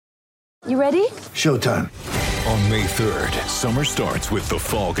You ready? Showtime. On May 3rd, summer starts with The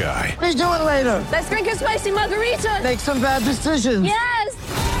Fall Guy. Let's do it later. Let's drink a spicy margarita. Make some bad decisions. Yes!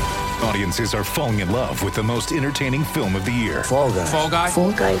 Audiences are falling in love with the most entertaining film of the year. Fall Guy. Fall Guy?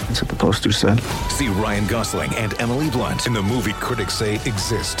 Fall Guy. That's what the poster said. See Ryan Gosling and Emily Blunt in the movie critics say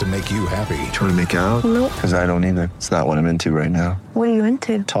exists to make you happy. Trying to make it out? Nope. Because I don't either. It's not what I'm into right now. What are you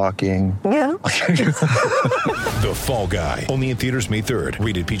into? Talking. Yeah. The Fall Guy. Only in theaters May 3rd.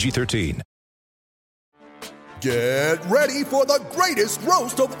 Rated PG-13. Get ready for the greatest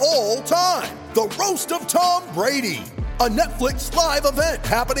roast of all time. The Roast of Tom Brady. A Netflix live event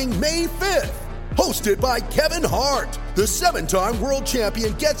happening May 5th. Hosted by Kevin Hart. The 7-time world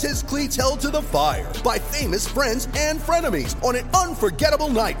champion gets his cleats held to the fire by famous friends and frenemies on an unforgettable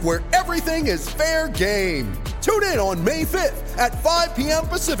night where everything is fair game. Tune in on May 5th at 5 p.m.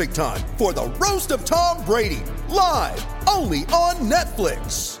 Pacific time for the Roast of Tom Brady. Live only on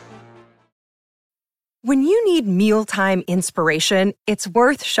Netflix. When you need mealtime inspiration, it's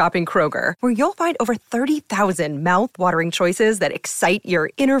worth shopping Kroger, where you'll find over 30,000 mouth-watering choices that excite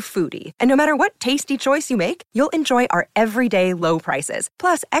your inner foodie. And no matter what tasty choice you make, you'll enjoy our everyday low prices,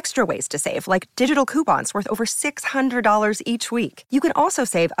 plus extra ways to save, like digital coupons worth over $600 each week. You can also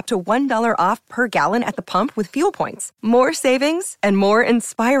save up to $1 off per gallon at the pump with fuel points. More savings and more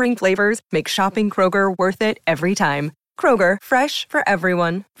inspiring flavors make shopping Kroger worth it every time. Kroger, fresh for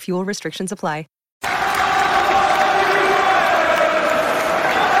everyone. Fuel restrictions apply.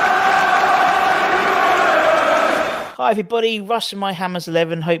 Hi everybody, Russ and my Hammers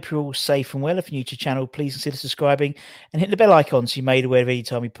 11. Hope you're all safe and well. If you're new to the channel, please consider subscribing and hit the bell icon so you're made aware of any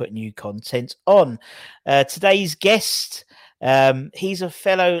time we put new content on. Today's guest, he's a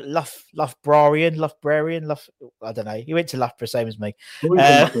fellow Loughboroughian, I don't know. He went to Loughborough, same as me.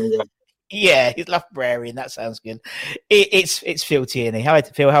 Yeah, he's Loughboroughian. That sounds good. It's Phil Tierney.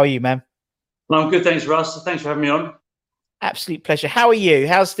 Phil, how are you, man? Well, I'm good, thanks, Russ. Thanks for having me on. Absolute pleasure. How are you?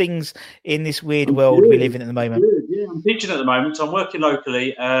 How's things in this weird world we live in at the moment? Good. Yeah, I'm teaching at the moment. So I'm working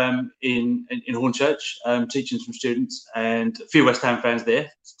locally in Hornchurch, teaching some students and a few West Ham fans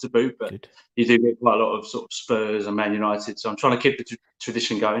there to boot. But good. You do get quite a lot of sort of Spurs and Man United. So I'm trying to keep the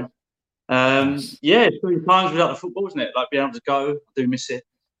tradition going. Nice. Yeah, it's been times without the football, isn't it? Like being able to go, I do miss it.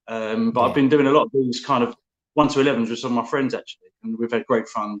 But I've been doing a lot of these kind of 1-11s with some of my friends actually, and we've had great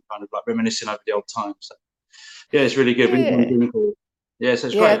fun, kind of like reminiscing over the old times. So. Yeah, it's really good. Yeah, so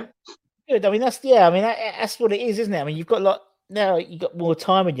it's great. Good. I mean, that's what it is, isn't it? I mean, you've got you've got more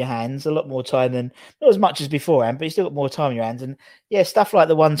time in your hands, a lot more time than not as much as beforehand, but you still got more time in your hands. And yeah, stuff like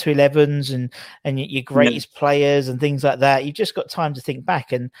the 1-11s and your greatest players and things like that. You've just got time to think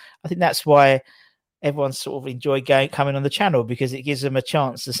back, and I think that's why everyone's sort of enjoyed coming on the channel, because it gives them a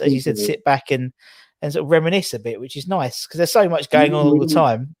chance to, as you said, sit back and sort of reminisce a bit, which is nice because there's so much going on all the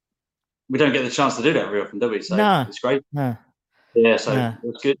time. We don't get the chance to do that very often, do we? So no, it's great. No. Yeah, so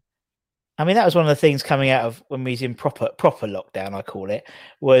it's good. I mean, that was one of the things coming out of when we was in proper lockdown, I call it,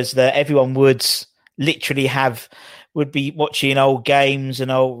 was that everyone would literally would be watching old games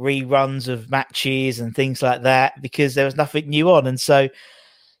and old reruns of matches and things like that because there was nothing new on. And so,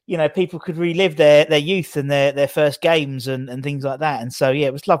 you know, people could relive their youth and their first games and things like that. And so, yeah,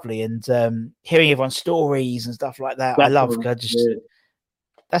 it was lovely. And hearing everyone's stories and stuff like that, I love.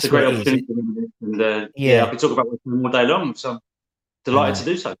 That's a great opportunity. And I could talk about it all day long. So I'm delighted to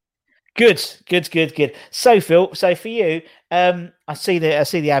do so. Good. So Phil, for you, I see the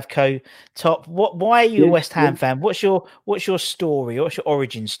Avco top. Why are you a West Ham fan? What's your story? What's your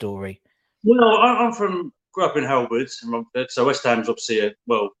origin story? Well, grew up in Hellwood, in Romford, so West Ham's obviously a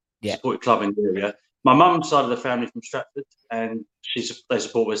supported club in the area. My mum's side of the family from Stratford, and they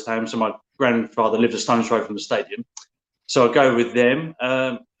support West Ham. So my grandfather lived a stone's throw from the stadium. So I go with them.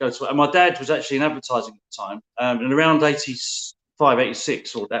 And my dad was actually in advertising at the time. And around 85,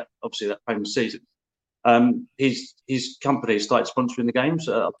 86, or that famous season, his company started sponsoring the games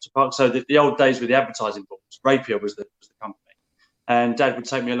at Upton Park. So the old days with the advertising boards, Rapier was the company. And Dad would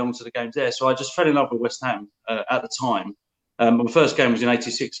take me along to the games there. So I just fell in love with West Ham at the time. My first game was in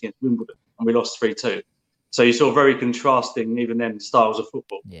 86 against Wimbledon, and we lost 3-2. So you saw very contrasting, even then, styles of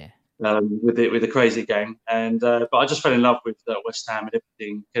football. Yeah. With the crazy game, and but I just fell in love with West Ham and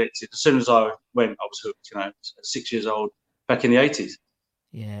everything connected. As soon as I went, I was hooked. You know, at 6 years old, back in the 80s.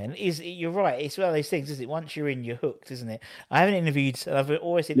 Yeah, and you're right. It's one of those things, isn't it? Once you're in, you're hooked, isn't it? I've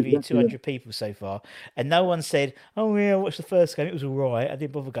always interviewed 200 people so far, and no one said, "Oh yeah, I watched the first game. It was all right. I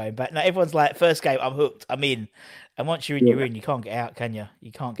didn't bother going back." No, everyone's like, "First game, I'm hooked. I'm in." And once you're in, you're in. You can't get out, can you?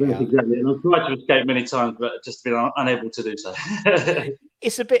 You can't get out. Exactly. And I've tried to escape many times, but just been unable to do so.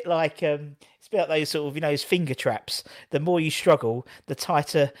 It's a bit like a bit like those sort of, those finger traps. The more you struggle, the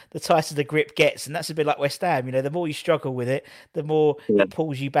tighter the grip gets, and that's a bit like West Ham. The more you struggle with it, the more it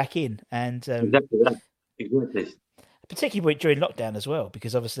pulls you back in. And exactly that. Exactly. Particularly during lockdown as well,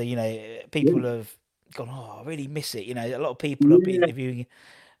 because obviously, people have gone, oh, I really miss it. A lot of people have been interviewing.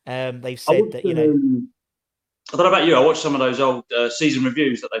 They've said that, I don't know about you. I watched some of those old season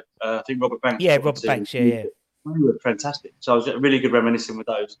reviews that I think Robert Banks. Yeah, Robert Banks. Yeah. They were fantastic. So I was really good reminiscing with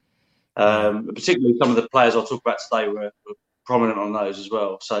those. Particularly some of the players I'll talk about today were prominent on those as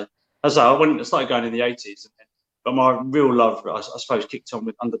well. So as I started going in the 80s, but my real love, I suppose, kicked on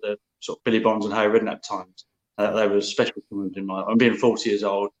under the sort of Billy Bonds and Harry Redknapp times. They were special times in my. I'm being 40 years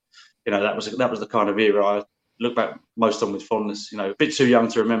old. That was the kind of era I look back most on with fondness. A bit too young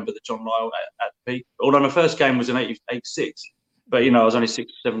to remember the John Lyall at the peak. Although my first game was in '86, but I was only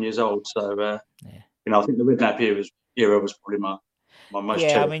 6 or 7 years old. So I think the Redknapp era was probably my most.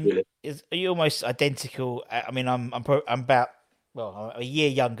 Yeah, are you almost identical? I'm about a year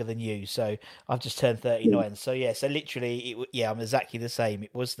younger than you, so I've just turned 39. So literally, I'm exactly the same.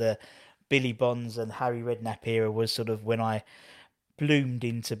 It was the Billy Bonds and Harry Redknapp era was sort of when I bloomed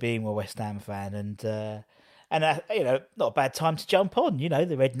into being a West Ham fan, and not a bad time to jump on. The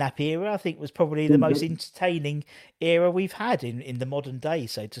Redknapp era, I think, was probably the most entertaining era we've had in the modern day,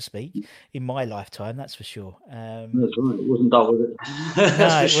 so to speak, in my lifetime. That's for sure. That's right. It wasn't dull, was it?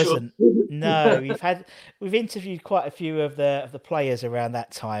 No, it wasn't. No, we've interviewed quite a few of the players around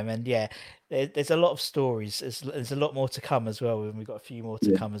that time, and there's a lot of stories. There's a lot more to come as well, and we've got a few more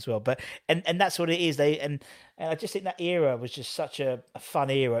to come as well. But and that's what it is. And I just think that era was just such a fun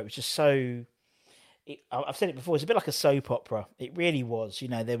era. It was just so. I've said it before. It's a bit like a soap opera. It really was.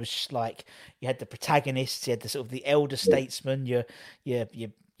 There was just like you had the protagonists, you had the sort of the elder statesmen, your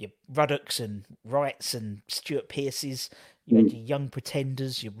Ruddocks and Wrights and Stuart Pearces. You had your young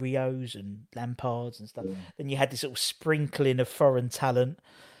pretenders, your Rios and Lampards and stuff. Then you had this sort of sprinkling of foreign talent.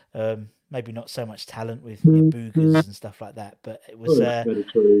 Maybe not so much talent with your Boogers and stuff like that, but it was. But it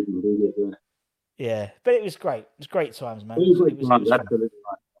was great. It was great times, man. It was fun.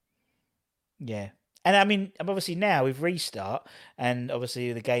 Yeah. And obviously now with Restart, and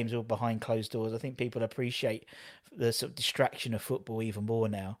obviously the game's all behind closed doors, I think people appreciate the sort of distraction of football even more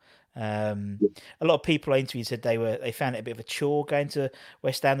now. A lot of people I interviewed said they found it a bit of a chore going to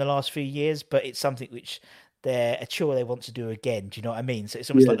West Ham the last few years, but it's something which they're a chore they want to do again. Do you know what I mean? So it's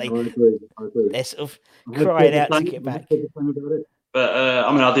almost like they're sort of crying out to get back. But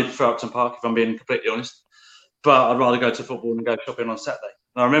I did prefer Upton Park, if I'm being completely honest. But I'd rather go to football than go shopping on Saturday.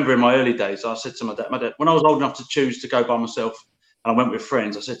 And I remember in my early days, I said to my dad, when I was old enough to choose to go by myself, and I went with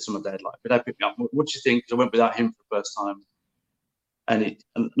friends, I said to my dad, "Could Dad pick me up? What do you think?" Because I went without him for the first time, and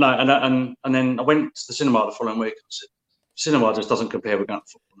then I went to the cinema the following week. I said, "Cinema just doesn't compare with going to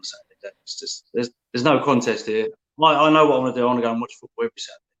football on a Saturday, Dad. It's just there's no contest here. I know what I want to do. I want to go and watch football every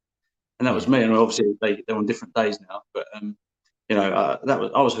Saturday." And that was me. And obviously they're on different days now, but I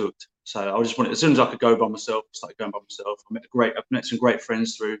was hooked. So I just wanted, as soon as I could go by myself, I started going by myself. I've met some great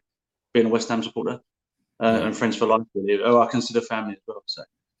friends through being a West Ham supporter, and friends for life, really. I consider family as well. So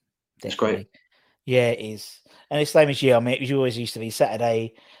it's great. Yeah, it is. And it's the same as you. It always used to be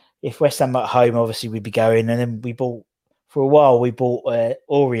Saturday. If West Ham were at home, obviously we'd be going, and then we bought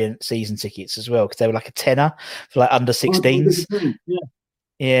Orient season tickets as well, because they were like a tenner for like under 16s.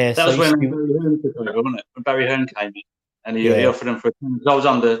 Yeah, that was when Barry Hearn took over, wasn't it? When Barry Hearn came in. And he offered them for a tenner. I was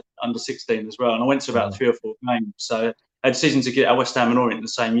under 16 as well, and I went to about 3 or 4 games. So I had season ticket at West Ham and Orient in the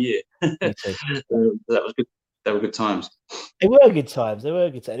same year. So that was good. They were good times. They were good times.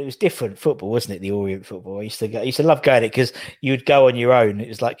 It was different football, wasn't it? The Orient football. I used to love going it because you would go on your own. It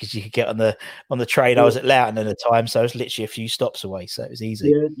was like because you could get on the train. I was at Loughton at the time, so I was literally a few stops away, so it was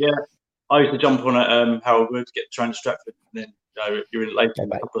easy. Yeah. I used to jump on at Harold Wood, get the train to Stratford, and then you're in late a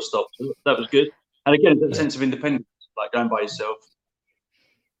couple of stops. That was good. And again, that sense of independence. Like going by yourself.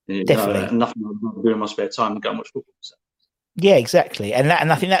 Definitely. Nothing I'm doing in my spare time and go and watch football. So. Yeah, exactly. And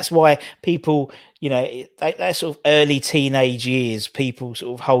I think that's why people, that sort of early teenage years, people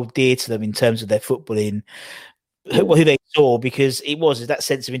sort of hold dear to them in terms of their footballing, who they saw, because it was that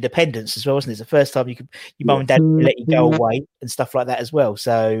sense of independence as well, wasn't it? It's the first time your mum and dad let you go away and stuff like that as well.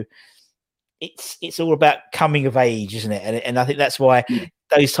 So it's all about coming of age, isn't it? And I think that's why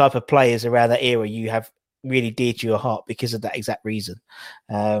those type of players around that era you have really dear to your heart because of that exact reason.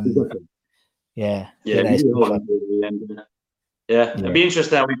 Exactly. Yeah. It'd be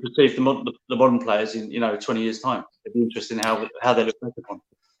interesting how we perceive the modern players in 20 years' time. It'd be interesting how they look back upon.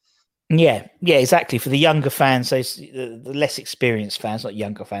 Yeah, exactly. For the younger fans, so the less experienced fans, not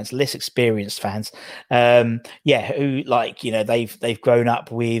younger fans, less experienced fans, who they've grown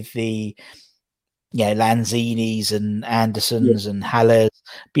up with the Lanzinis and Andersons and Hallers.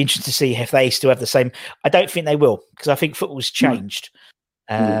 Be interested to see if they still have the same. I don't think they will, because I think football's changed.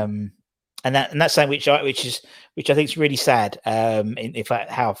 And that's something which I think is really sad. In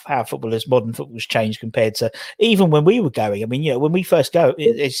fact, how modern football's changed compared to even when we were going. I mean, when we first go,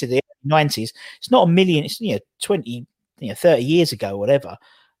 it's the 90s. It's not a million. It's 20, 30 years ago, or whatever.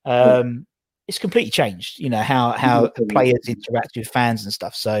 It's completely changed. How players interact with fans and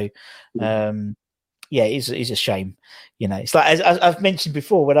stuff. So, it is a shame. It's like, as I've mentioned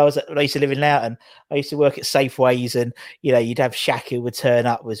before, when I used to live in Loughton, I used to work at Safeways, and you'd have Shaq who would turn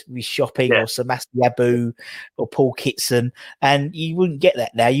up with shopping, or Sebastian Yabu or Paul Kitson, and you wouldn't get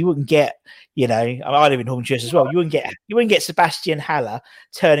that now. You wouldn't get, I live in Hornchurch as well. You wouldn't get Sebastian Haller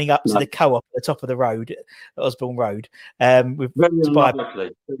turning up to the Co-op at the top of the road, at Osborne Road. Very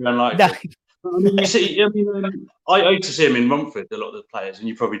unlikely. I mean, I used to see him in Romford, a lot of the players, and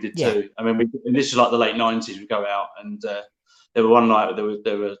you probably did too. I mean, and this was like the late 90s. We go out, and there were one night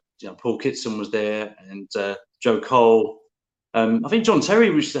there were Paul Kitson was there, and Joe Cole. I think John Terry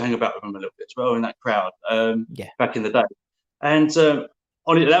used to hang about with him a little bit as well in that crowd back in the day. And that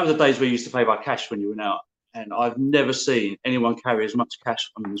was the days where you used to pay by cash when you went out. And I've never seen anyone carry as much cash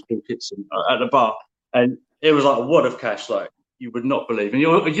on them as Paul Kitson at the bar. And it was like a wad of cash, like you would not believe, and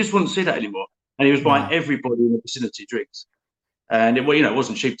you just wouldn't see that anymore. And he was buying everybody in the vicinity drinks, and it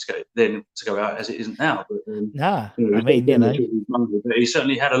wasn't cheap to go out as it isn't now. But but he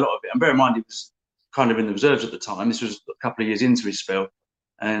certainly had a lot of it. And bear in mind, he was kind of in the reserves at the time. This was a couple of years into his spell,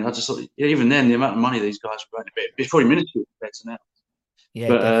 and I just thought, even then, the amount of money these guys were earning, it's probably minuscule compared to now.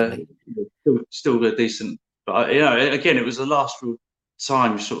 Still a decent. But again, it was the last real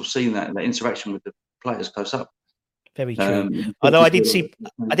time you've sort of seen that interaction with the players close up. Very true. Although I did see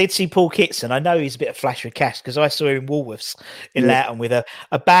Paul Kitson. I know he's a bit of flash of cash, because I saw him in Woolworths in Loughton with a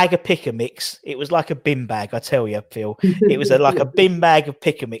bag of pick a mix. It was like a bin bag, I tell you, Phil. It was like a bin bag of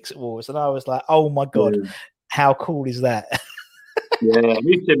pick a mix at Woolworths, and I was like, "Oh my god, how cool is that?"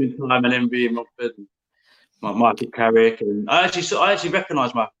 We spent his time and envy him, like Michael Carrick, and I actually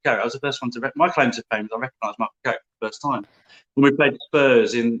recognised Michael Carrick. I was the first one to. My claim to fame is I recognised Michael Carrick for the first time when we played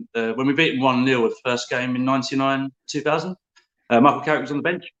Spurs when we beat them 1-0 the first game in 99-2000. Michael Carrick was on the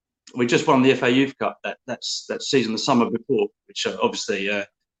bench. We just won the FA Youth Cup that season, the summer before, which obviously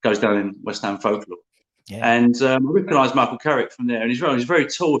goes down in West Ham folklore. And I recognised Michael Carrick from there, and he's very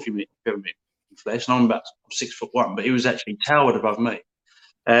tall if you ever meet him in flesh, and I'm about 6'1", but he was actually towered above me.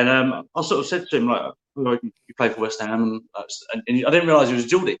 And I sort of said to him, like, you play for West Ham, and I didn't realise he was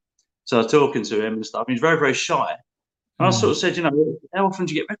Geordie. So I was talking to him and stuff. He was very, very shy. And I sort of said, how often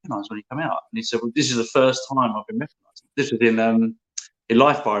do you get recognised when you come out? And he said, well, this is the first time I've been recognised. This was in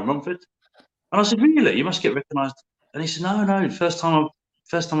Life Bar in Romford. And I said, really? You must get recognised. And he said, no, first time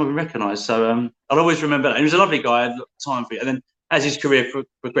I've been recognised. So I'll always remember that. He was a lovely guy. I had time for it. And then as his career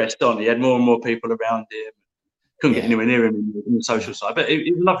progressed on, he had more and more people around him. Couldn't get anywhere near him in the social side. But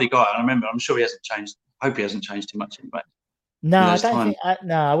he was a lovely guy. And I remember, I'm sure he hasn't changed. I hope he hasn't changed too much anyway. No, I don't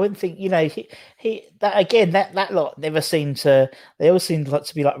think. I wouldn't think. That lot never seemed to. They all seemed like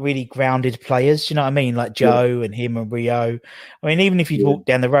to be like really grounded players. Do you know what I mean? Like Joe and him and Rio. I mean, even if you walked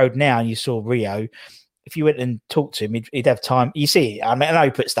down the road now and you saw Rio, if you went and talked to him, he'd have time. You see, I mean, I know he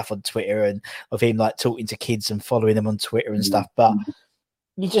put stuff on Twitter and of him like talking to kids and following them on Twitter and stuff, but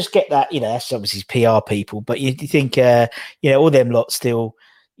you just get that. That's obviously PR people, but you think, all them lot still.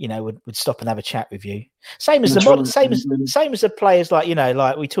 Would stop and have a chat with you. Same as the players, like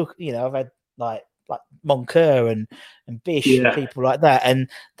we took. I've had like Moncur and Bish and people like that, and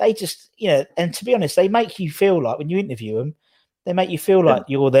they just, and to be honest, they make you feel like when you interview them, they make you feel like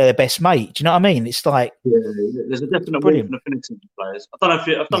you're their best mate. Do you know what I mean? It's like there's a definite warmth and affinity to players. I've done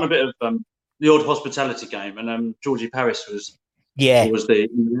a bit of the odd hospitality game, and Georgie Paris was the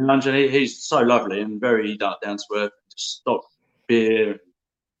lounge, and he's so lovely and very down to earth. Just stop beer.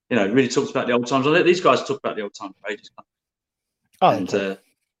 Really talks about the old times. These guys talk about the old times for ages.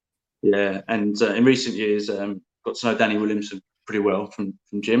 In recent years, got to know Danny Williamson pretty well from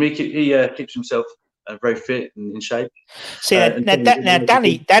gym. He keeps himself very fit and in shape. See,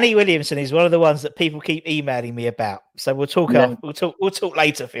 Danny Williamson is one of the ones that people keep emailing me about. So we'll talk. We'll talk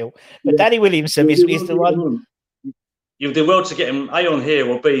later, Phil. But Danny Williamson is the one. You'll do well to get him A on here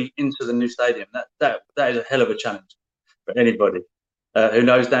or B into the new stadium. That is a hell of a challenge for anybody. Who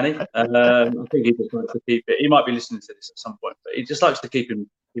knows Danny? I think he just likes to keep it. He might be listening to this at some point, but he just likes to keep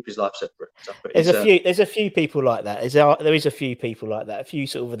his life separate. There's a few people like that. There is a few people like that. A few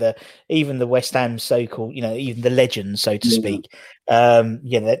sort of even the West Ham so-called, even the legends, so to speak.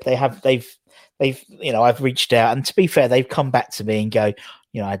 They've I've reached out, and to be fair, they've come back to me and go,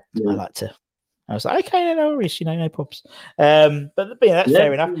 I'd like to I was like, okay, no worries, no problems. But that's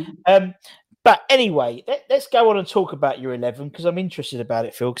fair enough. But anyway, let's go on and talk about your 11 because I'm interested about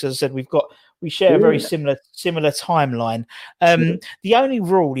it, Phil. Because as I said, we share a very similar timeline. The only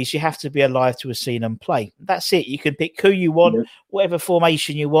rule is you have to be alive to have seen them play. That's it. You can pick who you want, whatever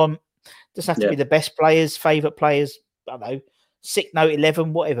formation you want. Doesn't have to be the best players, favourite players. I don't know, sick note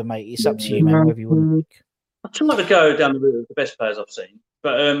 11, whatever, mate. It's up to you, man. Whatever you want to pick. I'm trying to go down the route of the best players I've seen,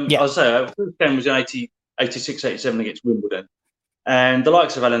 but I'll say our first game was in 86, 87 against Wimbledon. And the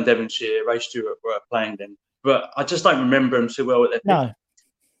likes of Alan Devonshire, Ray Stewart were playing then. But I just don't remember them too well at their peak. No.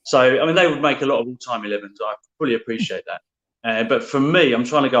 So, I mean, they would make a lot of all-time 11s. I fully appreciate that. But for me, I'm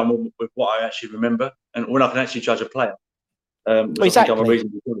trying to go on with what I actually remember and when I can actually judge a player. Exactly.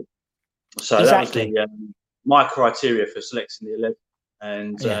 So that was my criteria for selecting the 11.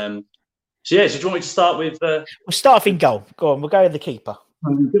 And so do you want me to start with... We'll start off in goal. Go on, we'll go with the keeper.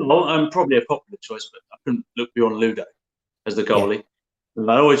 I'm probably a popular choice, but I couldn't look beyond Ludo as the goalie. Yeah.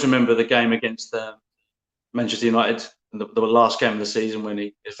 And I always remember the game against Manchester United, the last game of the season when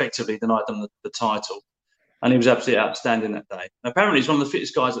he effectively denied them the title. And he was absolutely outstanding that day. And apparently he's one of the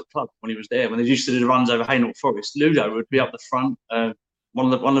fittest guys at the club when he was there. When they used to do the runs over Hainault Forest, Ludo would be up the front,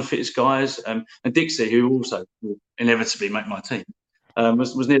 one of the fittest guys. And Dixie, who also will inevitably make my team,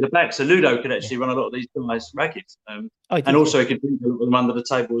 was near the back. So Ludo could actually run a lot of these guys ragged. And also he could bring them under the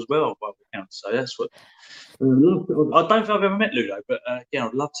table as well, by the count. So that's what... I don't think I've ever met Ludo, but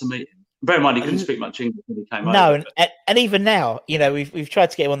I'd love to meet him. Bear in mind, he couldn't speak much English when he came over. No, and even now, we've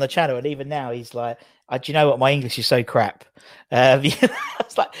tried to get him on the channel, and even now he's like, do you know what? My English is so crap.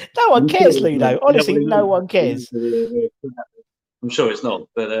 It's like, no one cares, Ludo. Honestly, no one cares. I'm sure it's not,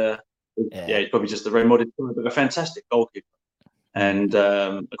 but he's probably just a very modest guy, but a fantastic goalkeeper and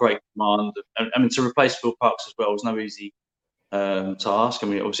a great command. I mean, to replace Phil Parkes as well was no easy task. I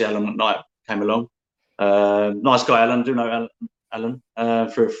mean, obviously Alan McKnight came along. Nice guy, Alan. Do know Alan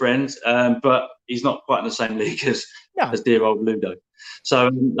for a friend, but he's not quite in the same league as dear old Ludo. So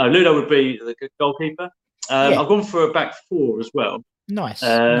Ludo would be the goalkeeper. I've gone for a back four as well. Nice.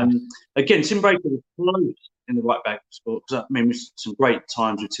 Again, Tim Breaker was close in the right back spot. I mean, with some great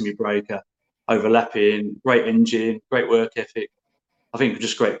times with Timmy Breaker, overlapping, great engine, great work ethic. I think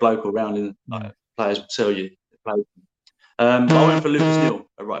just great bloke all round. And players will tell you. I went for Lucas Neal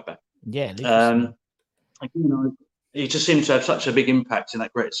at right back. Yeah. Lucas he just seemed to have such a big impact in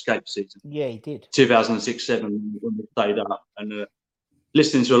that Great Escape season. Yeah, he did. 2006-07 when we stayed up. And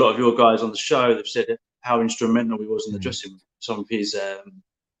listening to a lot of your guys on the show, they've said how instrumental he was in the dressing room. Some of his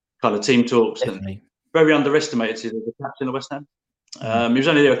kind of team talks. Definitely. And very underestimated as the captain of West Ham. He was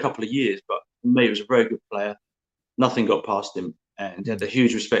only there a couple of years, but for me, he was a very good player. Nothing got past him. And he had a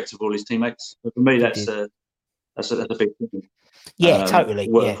huge respect of all his teammates. So for me, that's a big thing. Yeah, totally.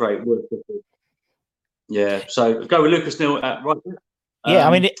 Great work. Yeah, so go with Lucas Neal at right back. I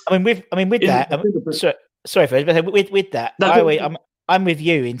mean, with that. Sorry, with that. I'm with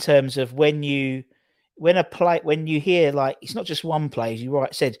you in terms of when you hear, like, it's not just one player. You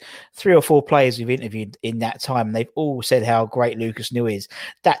said 3 or 4 players we've interviewed in that time, and they've all said how great Lucas Neal is.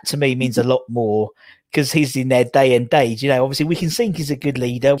 That to me means a lot more because he's in their day and age. Obviously we can think he's a good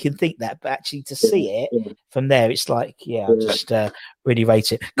leader. We can think that, but actually to see it from there, it's like, I just really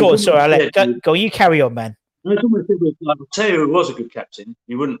rate it. Go on, sorry, go. You carry on, man. I'll tell you who was a good captain.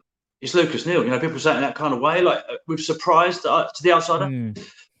 You wouldn't. It's Lucas Neal. People say it in that kind of way, like with surprise to the outsider,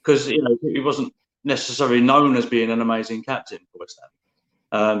 because he wasn't necessarily known as being an amazing captain for West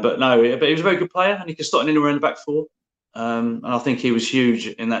Ham. But he was a very good player, and he could slot anywhere in the back four. And I think he was huge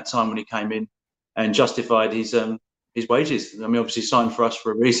in that time when he came in and justified his wages. I mean, obviously signed for us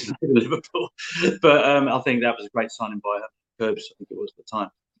for a reason in Liverpool, but I think that was a great signing by Curbs. I think it was at the time.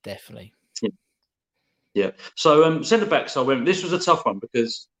 Definitely. Yeah. So centre backs, this was a tough one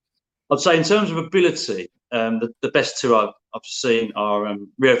because I'd say in terms of ability, the best two I've seen are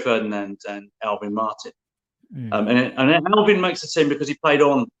Rio Ferdinand and Alvin Martin. And Alvin makes the team because he played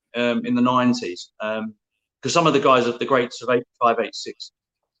on in the 90s. Because some of the guys of the greats of 85, 86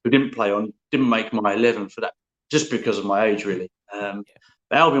 who didn't play on didn't make my 11 for that, just because of my age, really. But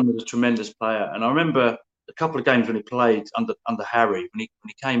Alvin was a tremendous player. And I remember a couple of games when he played under Harry, when he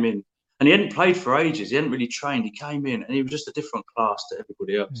came in. And he hadn't played for ages. He hadn't really trained. He came in and he was just a different class to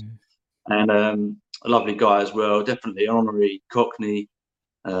everybody else. And a lovely guy as well. Definitely an honorary Cockney,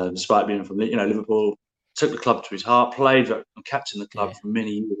 despite being from Liverpool. Took the club to his heart. Played and captained the club for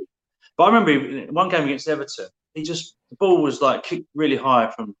many years. But I remember one game against Everton. The ball was like kicked really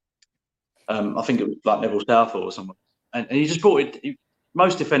high from, I think it was like Neville Southall or someone. And he just brought it.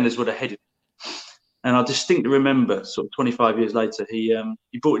 Most defenders would have headed. And I distinctly remember, sort of 25 years later, he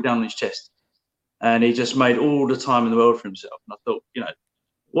brought it down on his chest and he just made all the time in the world for himself. And I thought,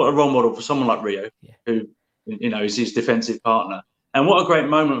 what a role model for someone like Rio, who, is his defensive partner. And what a great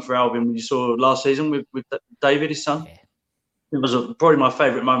moment for Alvin when you saw last season with David, his son. Yeah. It was probably my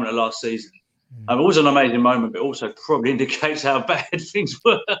favourite moment of last season. It was an amazing moment, but also probably indicates how bad things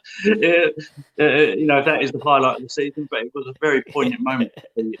were. That is the highlight of the season, but it was a very poignant moment to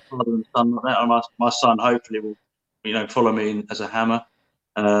see father and son like that. And my son hopefully will, follow me in as a hammer.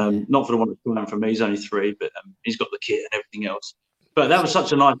 Not for the one that's playing for me, he's only 3, but he's got the kit and everything else. But that was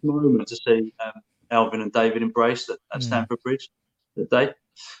such a nice moment to see Alvin and David embrace at Stamford Bridge that day.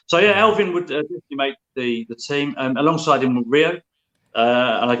 So, Alvin would definitely make the team alongside him with Rio.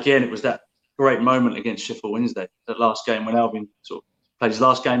 And again, it was that great moment against Sheffield Wednesday, that last game when Alvin sort of played his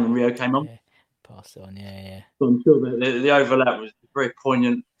last game and Rio came on. Yeah. Passed on, yeah. So I'm sure that the overlap was a very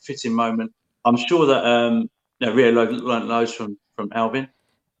poignant, fitting moment. I'm sure that Rio learned loads from Alvin.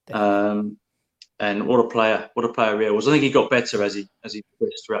 And what a player Rio was. I think he got better as he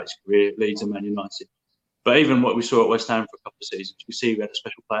progressed throughout his career, Leeds and Man United. But even what we saw at West Ham for a couple of seasons, we see we had a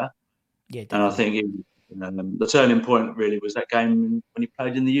special player. Yeah, definitely. And I think the turning point really was that game when he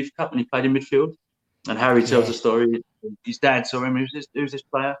played in the Youth Cup, when he played in midfield. And Harry tells the story. His dad saw him. Who's this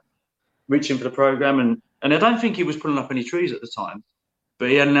player? Reaching for the programme. And I don't think he was pulling up any trees at the time, but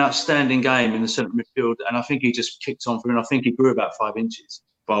he had an outstanding game in the centre midfield. And I think he just kicked on for him. I think he grew about 5 inches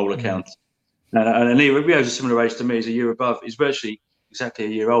by all accounts. And Rio's a similar age to me. He's a year above. He's virtually exactly a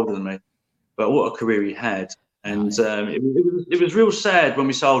year older than me. But what a career he had. And it was real sad when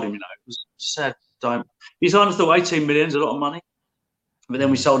we sold him, It was a sad time. He signed us for 18 million, a lot of money. But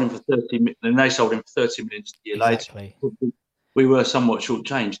then we sold him for 30 million, and they sold him for 30 million a year later. We were somewhat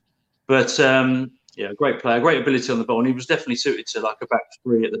shortchanged. But, great player, great ability on the ball. And he was definitely suited to like a back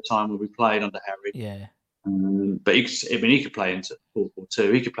 3 at the time when we played under Harry. Yeah. But he could play into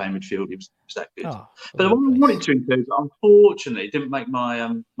 4-4-2. He could play in midfield. He was that good. But the one I wanted to include, unfortunately, didn't make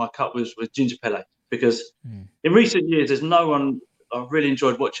my cut was Ginger Pele, because in recent years there's no one I've really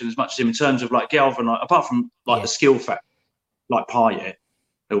enjoyed watching as much as him in terms of like galvanise, apart from like the skill factor, like Payet,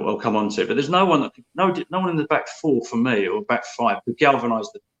 who I'll come on to. But there's no one in the back 4 for me, or back 5, could galvanise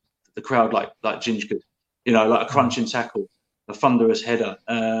the crowd like Ginger could. Like a crunching tackle, a thunderous header.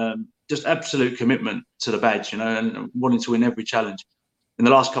 Just absolute commitment to the badge, and wanting to win every challenge. In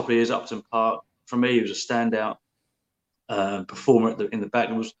the last couple of years at Upton Park, for me, he was a standout performer in the back.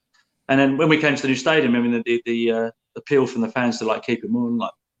 And then when we came to the new stadium, I mean, the appeal from the fans to like keep him on,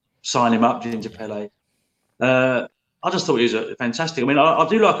 like sign him up, Ginger Pele. I just thought he was a fantastic. I mean, I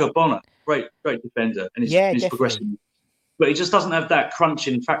do like Obona, great defender, and he's progressing. But he just doesn't have that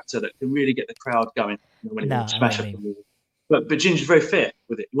crunching factor that can really get the crowd going when he smashes them. But Ginger's very fit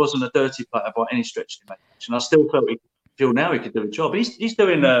with it. He wasn't a dirty player by any stretch of the imagination. I still feel now he could do a job. He's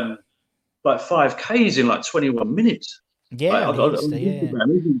doing like 5Ks in like 21 minutes. Yeah, I do a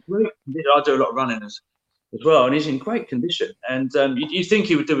lot of running as well, and he's in great condition. And you think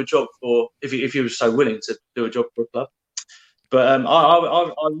he would do a job for if he was so willing to do a job for a club. But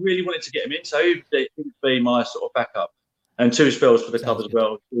I really wanted to get him in, so he would be my sort of backup. And 2 spells for the club as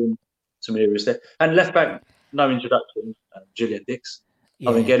well. Samir is there, and left back. No introduction, Julian Dix.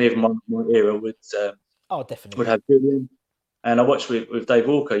 I think any of my era would definitely would have Julian. And I watched with Dave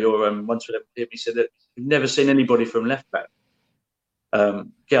Walker, your once with him. He said that you've never seen anybody from left back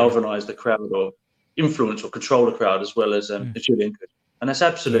galvanise the crowd or influence or control the crowd as well as Julian could, and that's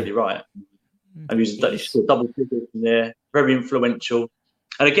absolutely right. And he scored double figures in there, very influential.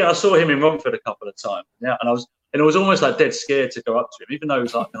 And again, I saw him in Romford a couple of times, and it was almost like dead scared to go up to him, even though he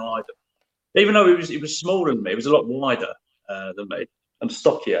was like an idol. Even though he was smaller than me, he was a lot wider than me and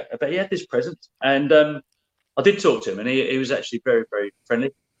stockier. But he had this presence. And I did talk to him, and he was actually very, very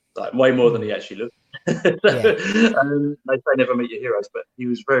friendly, like way more than he actually looked. They say never meet your heroes, but he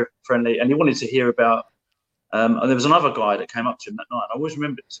was very friendly. And he wanted to hear about... and there was another guy that came up to him that night. I always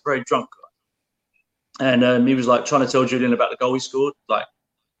remember, it's a very drunk guy. And he was like trying to tell Julian about the goal he scored, like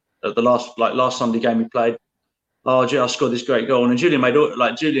the last Sunday game he played. I scored this great goal, and Julian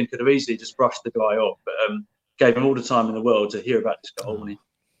Julian could have easily just brushed the guy off, but gave him all the time in the world to hear about this goal.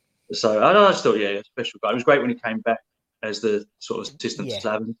 So I just thought, a special guy. It was great when he came back as the sort of assistant to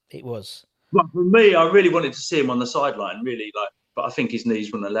Slaven. It was. But for me, I really wanted to see him on the sideline, really, but I think his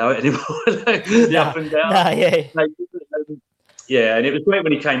knees wouldn't allow it anymore. Up and down. And it was great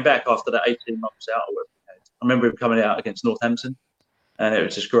when he came back after that 18 months out. I remember him coming out against Northampton, and it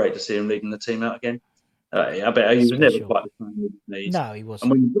was just great to see him leading the team out again. I bet he was never quite the same with his knees. No, he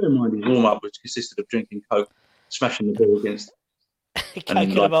wasn't. And when you bear in mind his warm-up, which consisted of drinking Coke, smashing the ball against... A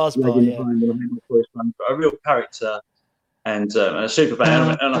real character, and a super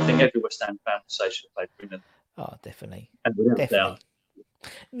fan. And I think every West Ham fan would say should have played for England. Oh, definitely. Definitely.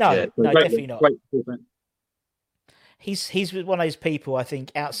 No, definitely not. Great He's one of those people, I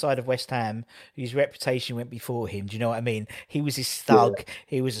think, outside of West Ham, whose reputation went before him. Do you know what I mean? He was this thug. Yeah.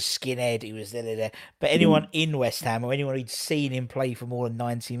 He was a skinhead. He was da-da-da. But anyone in West Ham or anyone who'd seen him play for more than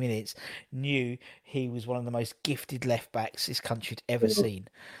 90 minutes knew he was one of the most gifted left-backs this country had ever seen.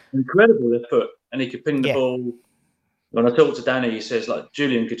 Incredible left foot. And he could ping the ball. When I talked to Danny, he says, like,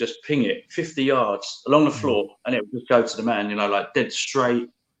 Julian could just ping it 50 yards along the floor and it would just go to the man, like dead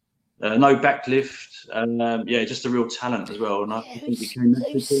straight. No backlift, and just a real talent as well. And I think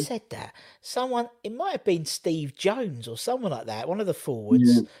who said that? Someone, it might have been Steve Jones or someone like that. One of the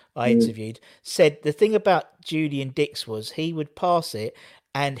forwards I interviewed said the thing about Julian Dix was he would pass it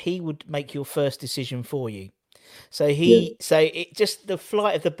and he would make your first decision for you. So it just the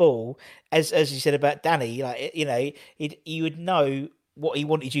flight of the ball, as you said about Danny, like you would know what he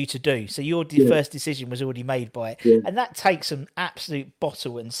wanted you to do. So your first decision was already made by it. Yeah. And that takes some absolute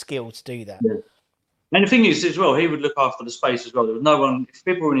bottle and skill to do that. Yeah. And the thing is, as well, he would look after the space as well. There was no one, if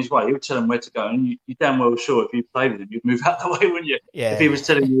people were in his way, he would tell them where to go. And you're damn well sure if you played with him, you'd move out the way, wouldn't you? Yeah. If he was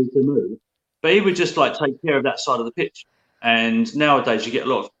telling you to move. But he would just take care of that side of the pitch. And nowadays you get a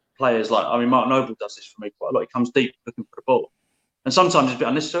lot of players Mark Noble does this for me quite a lot. He comes deep looking for the ball. And sometimes it's a bit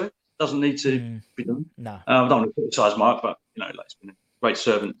unnecessary. Doesn't need to be done. No. I don't want to criticise Mark, but it's been a great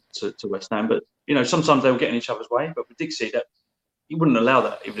servant to West Ham. But sometimes they will get in each other's way. But with Dixie, that he wouldn't allow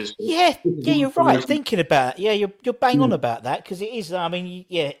that. You're right. Thinking about it, you're bang on about that because it is. I mean,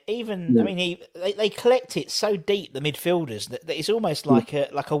 they collect it so deep, the midfielders, that it's almost like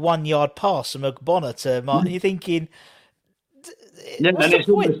a 1 yard pass from Ogbonna to Martin. You're thinking, and it's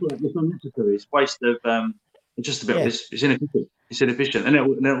almost like it's unnecessary. It's waste of just a bit of this. It's inefficient. It's inefficient, and it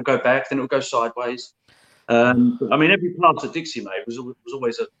will go back, then it will go sideways. Every pass that Dixie made was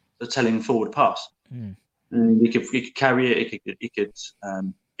always a telling forward pass. And he could carry it. He could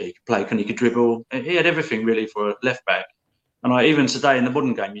play. He could dribble. He had everything really for a left back. And even today in the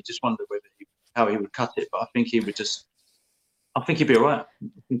modern game, you just wonder how he would cut it. But I think he would just. I think he'd be all right.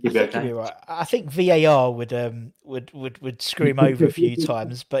 I think he'd be okay. He'd be right. I think VAR would screw him over a few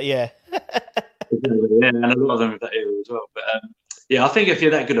times. But yeah. And a lot of them with that era as well. But I think if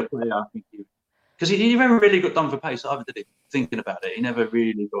you're that good a player, I think you. Because he never really got done for pace either, did he? Thinking about it, he never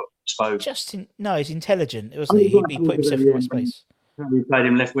really got exposed. He's intelligent, wasn't he? He put himself in the right space. We played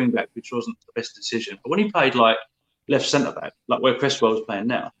him left wing back, which wasn't the best decision. But when he played left centre back, like where Cresswell's playing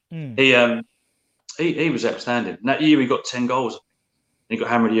now, he was outstanding. And that year he got 10 goals. He got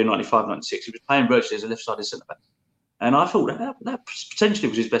hammered year 95, 96. He was playing virtually as a left-sided centre back, and I thought that potentially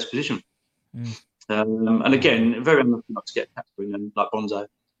was his best position. And again, very unlucky not to get capturing and like Bonzo.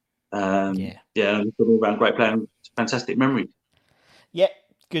 An all-round great player, fantastic memory. Yeah,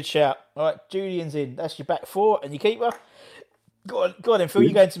 good shout. All right, Julian's in. That's your back four and your keeper. Go on then, Phil.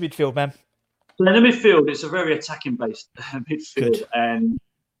 You go into midfield, man. So in the midfield, it's a very attacking-based midfield, Good. And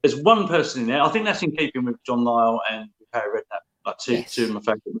there's one person in there. I think that's in keeping with John Lyall and Harry Redknapp, two of my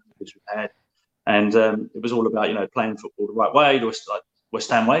favourite movies we've had. And it was all about playing football the right way, the West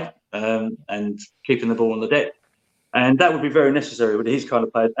Ham way, and keeping the ball on the deck. And that would be very necessary with these kind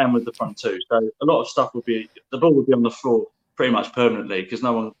of players and with the front two. So a lot of stuff the ball would be on the floor pretty much permanently because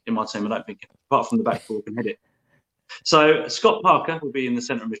no one in my team, I don't think, apart from the back four, can hit it. So Scott Parker will be in the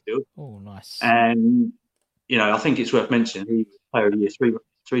centre of midfield. Oh, nice. And, I think it's worth mentioning he was player of the year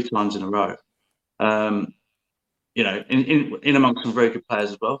three times in a row. In amongst some very good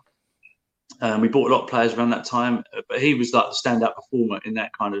players as well. We bought a lot of players around that time, but he was like the standout performer in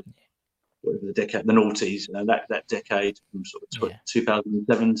that kind of the decade, the noughties, that decade from sort of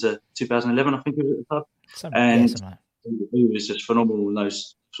 2007 to 2011, I think it was at the club. And he was just phenomenal in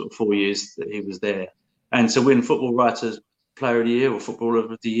those sort of 4 years that he was there. And to win Football Writers Player of the Year or Footballer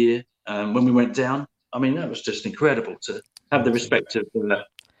of the Year when we went down, that was just incredible to have the respect of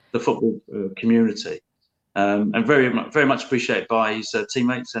the football community, and very much appreciated by his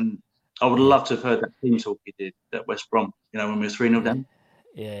teammates. And I would love to have heard that team talk he did at West Brom, when we were 3-0 down.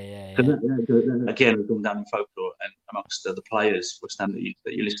 Yeah. That, again, has gone down in folklore and amongst the players West Ham that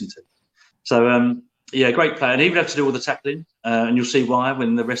you listen to. So, great player. And he would have to do all the tackling, and you'll see why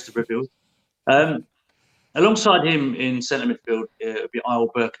when the rest are revealed. Alongside him in centre midfield, it would be Eyal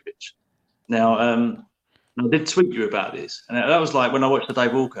Berkovic. Now, I did tweet you about this, and that was like when I watched the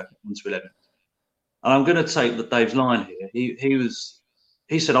Dave Walker 1-11. And I'm going to take Dave's line here.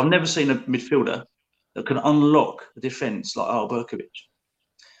 He said, I've never seen a midfielder that can unlock the defence like Eyal Berkovic.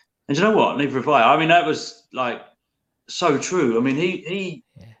 And you know what? Neither have I. That was so true. He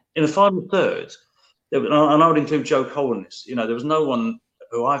in the final third, and I would include Joe Cole in this. There was no one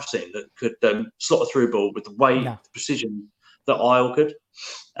who I've seen that could slot a through ball with the weight, the precision that Isle could.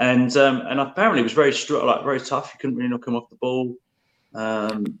 And apparently it was very tough. You couldn't really knock him off the ball.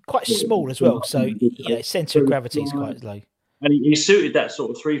 Quite small as well, so centre of gravity is quite low. And he suited that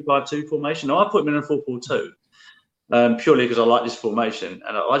sort of 3-5-2 formation. Now I put him in a 4-4-2 purely because I like this formation,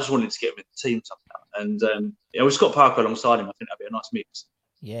 and I just wanted to get him in the team somehow. And with Scott Parker alongside him, I think that'd be a nice mix.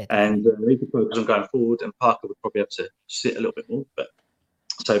 Yeah, and he could focus on going forward, and Parker would probably have to sit a little bit more, but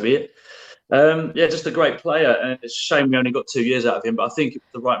so be it. Just a great player, and it's a shame we only got 2 years out of him. But I think it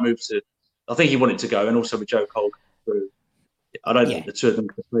was the right move I think he wanted to go, and also with Joe Cole through. I don't think the two of them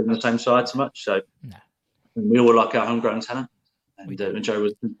could play on the same side so much. So we all like our homegrown talent, and Joe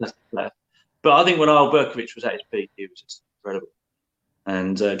was a fantastic player. But I think when Isle Berkovic was at his peak, he was just incredible.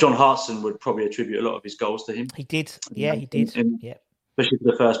 And John Hartson would probably attribute a lot of his goals to him. He did, he did. Especially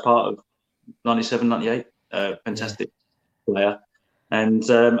for the first part of 97, 98. Fantastic player. And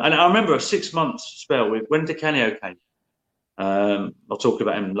I remember a 6 month spell when Di Canio came. I'll talk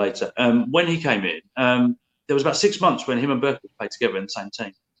about him later. When he came in, there was about 6 months when him and Berkovic played together in the same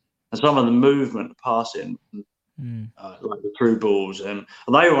team. And some of the movement, the passing, like the through balls, and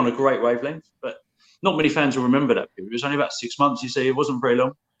they were on a great wavelength. But not many fans will remember that period. It was only about 6 months, you see. It wasn't very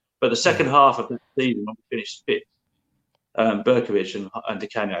long. But the second half of that season, when we finished fifth, Berkovic and Di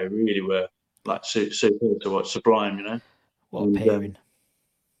Canio really were like super to watch, sublime, What a pairing.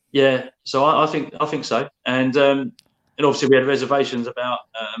 So I think so. And obviously we had reservations about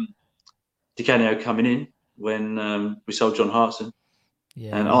Di Canio coming in when we sold John Hartson.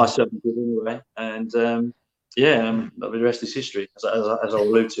 And I certainly did anyway. And the rest is history, as I'll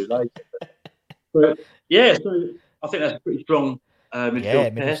allude to later. But so I think that's a pretty strong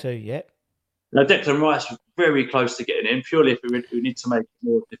midfield pair. Now, Declan Rice was very close to getting in. Purely if we need to make it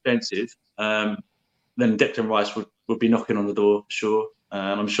more defensive, then Declan Rice would be knocking on the door for sure.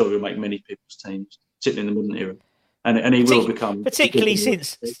 I'm sure he'll make many people's teams, particularly in the modern era. And he will become... Particularly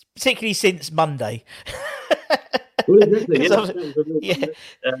since Monday. Well, exactly. We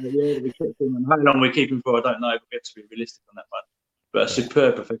kept him, and how long we keep him for, I don't know, but we have to be realistic on that one. But a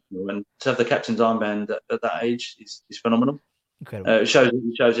superb professional, and to have the captain's armband at that age is phenomenal. Incredible. It shows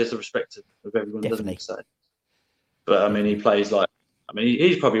he has the respect of everyone, Definitely. doesn't it? But I mean, he plays like,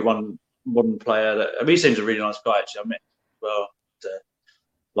 he's probably one modern player that, he seems a really nice guy actually. I met him well,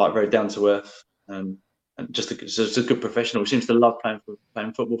 like very down to earth, and just a good professional. He seems to love playing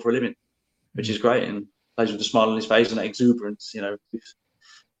football for a living, which is great, and plays with a smile on his face and that exuberance,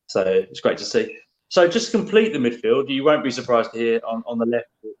 So it's great to see. So just to complete the midfield, you won't be surprised to hear on the left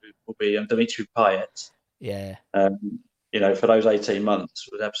will be Dimitri Payet. Yeah. For those 18 months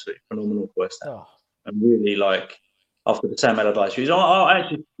was absolutely phenomenal for West Ham. And really, after the Sam Allardyce years, I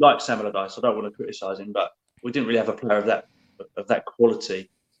actually like Sam Allardyce. I don't want to criticise him, but we didn't really have a player of that quality.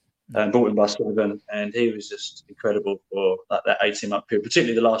 Brought in by Slaven, and he was just incredible for that 18-month period,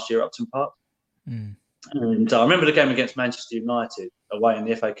 particularly the last year at Upton Park. And I remember the game against Manchester United away in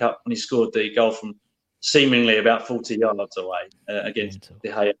the FA Cup when he scored the goal from seemingly about 40 yards away against De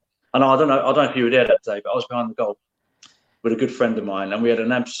Gea. And I don't know if you were there that day, but I was behind the goal with a good friend of mine, and we had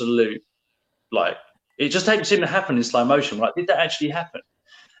an absolute, it just seemed to happen in slow motion. Did that actually happen?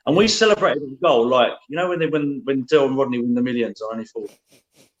 And we celebrated the goal, when Del and Rodney win the millions, I only thought.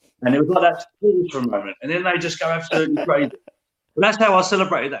 And it was like that for a moment, and then they just go absolutely crazy. But that's how I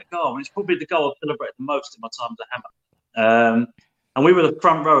celebrated that goal, and it's probably the goal I've celebrated the most in my time at Hammer. And we were the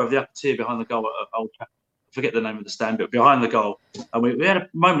front row of the upper tier behind the goal at Old Trafford. I forget the name of the stand, but behind the goal. And we had a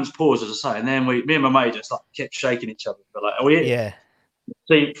moment's pause, as I say, and then me and my mate just kept shaking each other.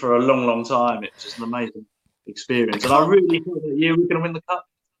 Seat for a long, long time. It was just an amazing experience, and I really thought that year we were going to win the cup.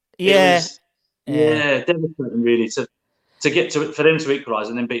 Devastating, really, to get to for them to equalise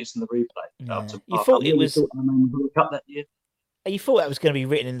and then beat us in the replay. You thought it was the cup that year. You thought that was going to be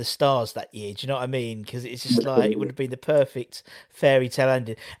written in the stars that year. Do you know what I mean? Because it's just it would have been the perfect fairy tale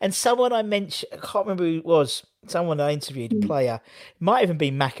ending. And someone I mentioned, I can't remember who it was, someone I interviewed, a player, it might even be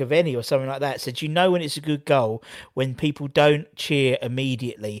McAvenny or something like that, said, when it's a good goal, when people don't cheer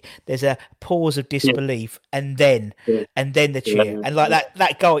immediately, there's a pause of disbelief and then the cheer. And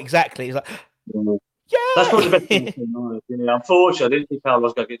that goal exactly is That's probably the best thing. Unfortunately, I didn't see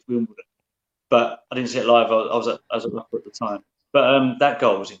Carlos go against Wimbledon, but I didn't see it live. I was at Loughborough at the time. But that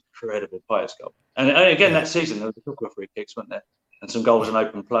goal was incredible, Payet's goal. And again, that season, there was a couple of free kicks, weren't there? And some goals in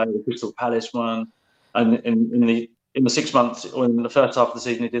open play. The Crystal Palace one. And in the 6 months, or in the first half of the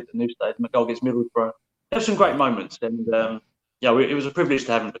season, he did the new stadium, the goal against Middlesbrough. There were some great moments. And, it was a privilege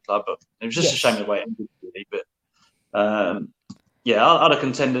to have him at the club. But it was just a shame the way it ended, really. But, other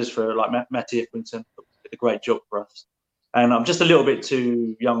contenders for, Matty Etherington, did a great job for us. And I'm just a little bit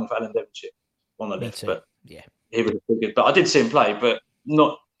too young for Alan Devonshire on the left, but yeah, he would have been good. But I did see him play, but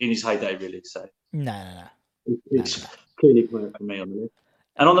not in his heyday, really. So no. It's clearly playing for me on the left.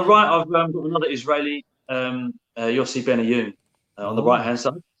 And on the right, I've got another Israeli, Yossi Benayoun, on the right-hand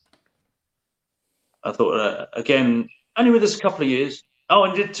side. I thought, again, only with us a couple of years. Oh,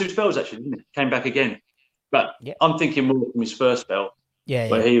 and did 2 spells, actually, didn't he? Came back again. But I'm thinking more from his first spell,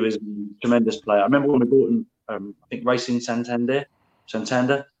 where he was a tremendous player. I remember when we bought him, I think, Racing Santander,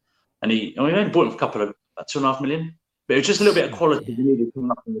 and we only bought him for a couple of, about 2.5 million. But it was just a little bit of quality we needed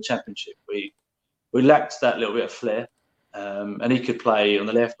coming up in the Championship. We lacked that little bit of flair. And he could play on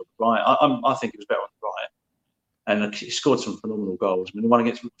the left or the right. I think he was better on the right. And he scored some phenomenal goals. I mean, the one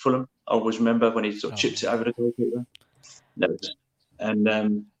against Fulham, I always remember when he sort of chips it over the goalkeeper.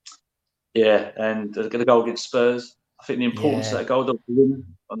 And and the goal against Spurs. I think the importance of that goal, the win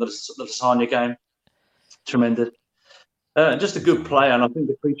on the Lasagna game, tremendous. Just a good player, and I think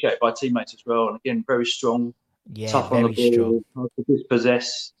appreciated by teammates as well. And again, very strong, tough on the ball, hard to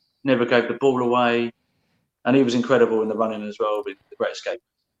dispossess, never gave the ball away. And he was incredible in the running as well with the Great Escape,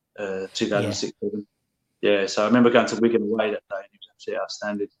 2006. Yeah, so I remember going to Wigan away that day, and he was absolutely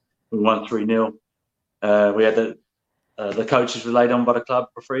outstanding. We won 3-0. We had the coaches were laid on by the club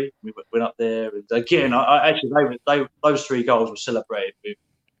for free. We went up there, and again, those 3 goals were celebrated with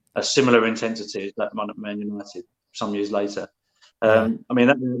a similar intensity as that one at Man United some years later. I mean,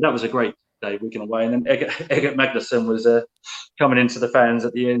 that was a great day, Wigan away, and then Egert Magnusson was coming into the fans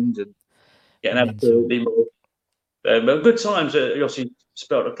at the end and getting absolutely more. But good times. Yossi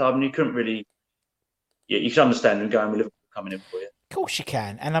spelt the club, and you couldn't really. Yeah, you can understand him going with Liverpool coming in for you. Of course you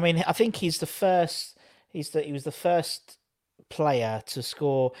can, and I mean, I think he was the first player to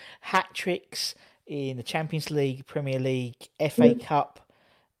score hat tricks in the Champions League, Premier League, FA Cup,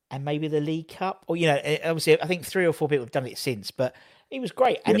 and maybe the League Cup. Or obviously, I think 3 or 4 people have done it since, but. He was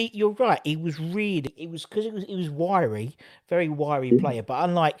great, and you're right. He was because he was wiry, very wiry player. But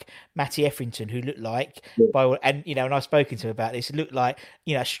unlike Matty Etherington, who looked like, and I've spoken to him about this, it looked like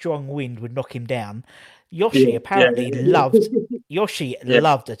a strong wind would knock him down. Yossi apparently loved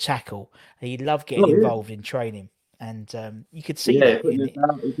a tackle. He loved getting involved in training, and you could see that.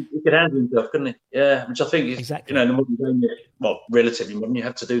 He could handle himself, couldn't he? Yeah, which I think is exactly. In the modern game, relatively modern, you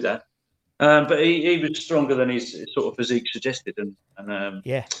have to do that. But he was stronger than his sort of physique suggested, and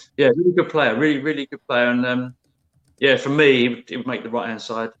really good player, really good player, and for me, he would make the right hand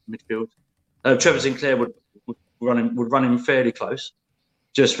side midfield. Trevor Sinclair would run him fairly close,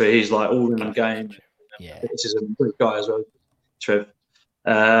 just for his all round game. This is a good guy as well, Trev.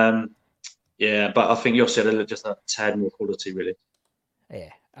 But I think Yossi had just a tad more quality, really.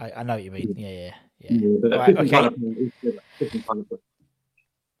 Yeah, I know what you mean. Yeah.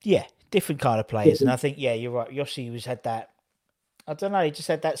 Different kind of players, and I think you're right. Yossi had that. I don't know. He just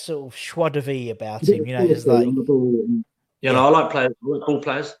had that sort of schwa de vie about him, just like. I like players, ball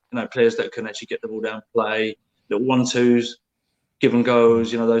players. Players that can actually get the ball down, play little 1-2s, give and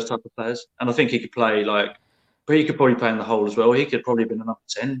goes. Those type of players. And I think he could play but he could probably play in the hole as well. He could probably be a number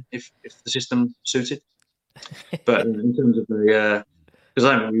 10 if the system suited. But in terms of because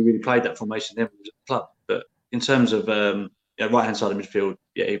I don't think we really played that formation then at the club. But in terms of right hand side of midfield,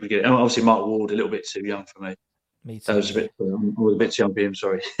 he would get it. And obviously, Mark Ward a little bit too young for me. Me too. I was a bit too young for him.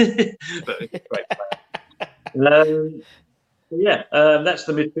 Sorry, but great player. That's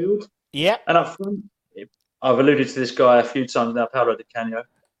the midfield. Yeah, and up front, I've alluded to this guy a few times now. Paolo Di Canio,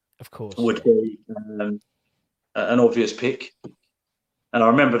 of course, would be an obvious pick. And I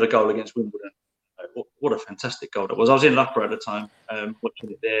remember the goal against Wimbledon. What a fantastic goal that was! I was in Loughborough at the time, watching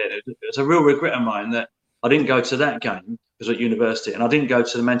it there. It was a real regret of mine that I didn't go to that game because I was at university, and I didn't go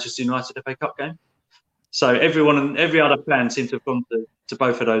to the Manchester United FA Cup game. So everyone and every other fan seemed to have gone to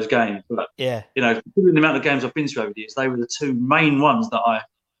both of those games. But given the amount of games I've been to over the years, they were the 2 main ones that I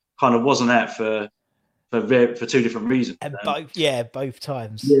kind of wasn't at for 2 different reasons. And both times. Yeah,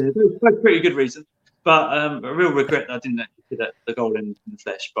 both pretty good reasons. But a real regret that I didn't actually see the goal in the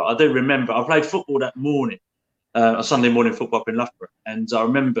flesh. But I do remember I played football that morning, a Sunday morning football up in Loughborough, and I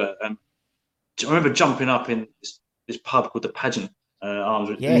remember jumping up in this pub called the Pageant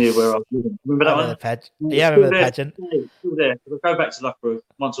Arms near where I was living. Remember that one? I remember the Pageant. Still there. I go back to Loughborough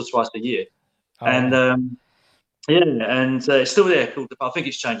once or twice a year, and it's still there. I think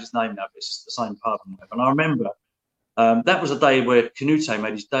it's changed its name now, but it's the same pub. And I remember that was a day where Canute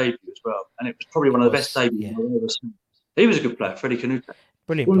made his debut as well, and it was probably one of the best debuts I've ever seen. He was a good player, Freddie Canute.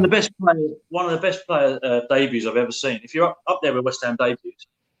 Brilliant. One of the best player debuts I've ever seen. If you're up there with West Ham debuts,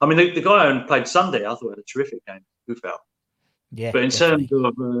 I mean, the guy who played Sunday, I thought had a terrific game. Who felt? Yeah. But in terms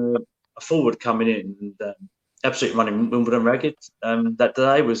of a forward coming in and absolutely running Wimbledon ragged that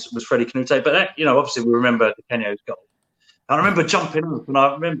day was Freddie Canute. But that, obviously we remember Di Canio's goal. I remember jumping up, and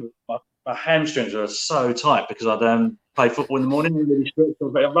I remember my hamstrings were so tight because I'd played football in the morning and really stretched.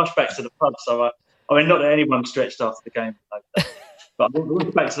 I rushed back to the pub. So not that anyone stretched after the game, but I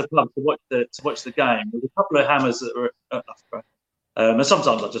went back to the pub to watch the game. There was a couple of hammers that were at Loughborough. And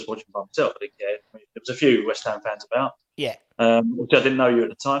sometimes I just watch them by myself. I didn't care. There was a few West Ham fans about. Yeah. Which I didn't know you at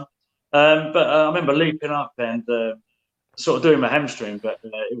the time. But I remember leaping up and sort of doing my hamstring, but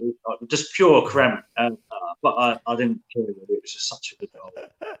it was just pure cramp. But I didn't care. It was just such a good goal.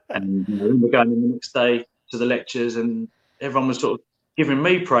 And I remember going in the next day to the lectures, and everyone was sort of giving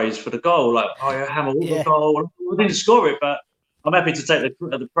me praise for the goal. Like, oh, Hammer, what a goal. I didn't score it, but I'm happy to take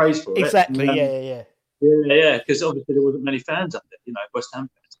the praise for it. Exactly, Yeah, because obviously there wasn't many fans up there, West Ham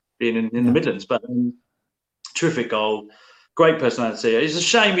fans being in the Midlands. But terrific goal, great personality. It's a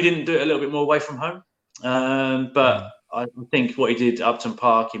shame he didn't do it a little bit more away from home. But I think what he did at Upton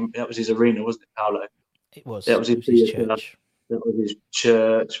Park, that was his arena, wasn't it, Paolo? It was. That was his church. That was his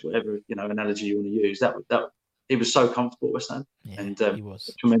church, whatever analogy you want to use. That he was so comfortable at West Ham, and he was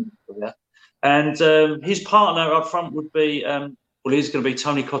tremendous for that. And his partner up front would be he's going to be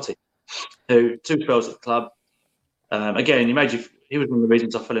Tony Cottee, who 2 spells at the club. Again, imagine he was one of the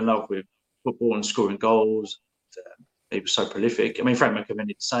reasons I fell in love with football and scoring goals. He was so prolific. I mean, Frank McAvenny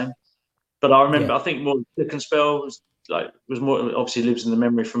the same. But I remember, I think more the second spell was more, obviously lives in the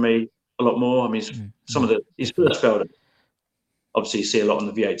memory for me a lot more. I mean, some of his first spell, obviously you see a lot on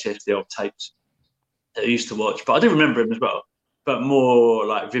the VHS, the old tapes that I used to watch. But I do remember him as well. But more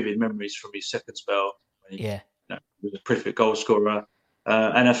like vivid memories from his second spell. When he, was a prolific goal scorer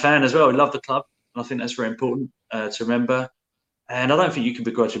and a fan as well. He loved the club. And I think that's very important to remember. And I don't think you can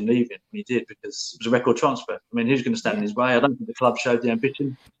begrudge him leaving when he did, because it was a record transfer. I mean, who's going to stand in his way? I don't think the club showed the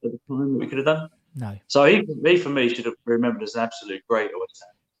ambition at the time that we could have done. No. So he for me, should have been remembered as an absolute great at West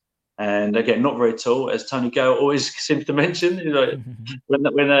Ham. And again, not very tall, as Tony Gale always seems to mention,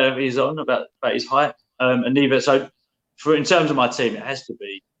 when he's on about his height. And neither. So, in terms of my team, it has to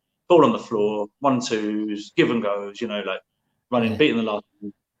be ball on the floor, 1-2s, give and goes. Running, beating the last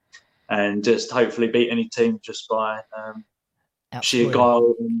one, and just hopefully beat any team just by sheer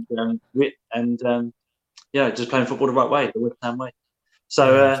guile and wit and just playing football the right way, the West Ham way.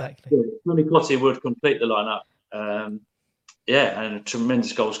 So Tony Cottee would complete the lineup. And a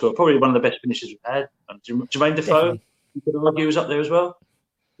tremendous goal scorer, probably one of the best finishers we've had. And Jermaine Defoe, you could argue, was up there as well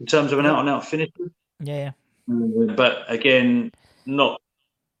in terms of an out-and-out finisher. Yeah. But again,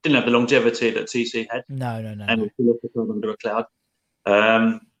 didn't have the longevity that TC had. No. And he left the club under a cloud.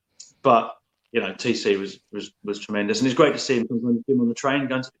 But TC was tremendous, and it's great to see him on the train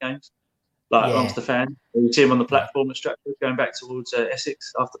going to the games, amongst the fans. You see him on the platform at Stratford going back towards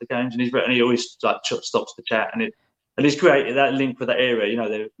Essex after the games, and he always stops to chat, and he's created that link with that area.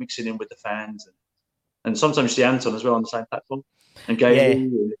 They're mixing in with the fans, and sometimes you see Anton as well on the same platform, and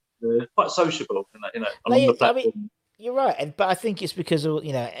Gailey, quite sociable, along the platform. I mean, you're right, but I think it's because all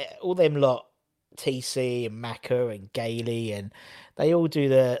them lot, TC and Macca and Gailey, and they all do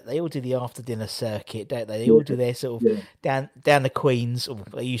the after dinner circuit, don't they? They all do their sort of down the Queens, or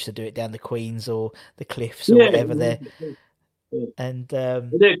they used to do it down the Queens or the Cliffs or whatever there. And they're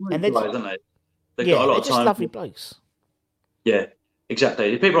great guys, aren't they? They've got a lot of time. Just lovely blokes. Yeah,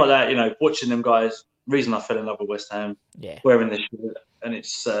 exactly. People like that, watching them guys. Reason I fell in love with West Ham. Yeah, wearing this shirt, and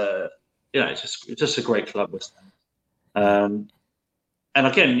it's it's just a great club, West Ham. And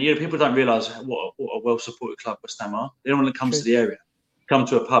again, people don't realise what a well-supported club West Ham are. Anyone that comes to the area, come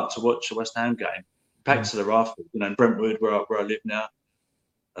to a pub to watch a West Ham game, packed to the rafters. In Brentwood, where I live now,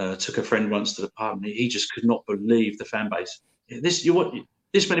 took a friend once to the pub, and he just could not believe the fan base. This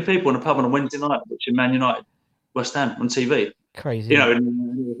many people in a pub on a Wednesday night watching Man United, West Ham on TV. Crazy. And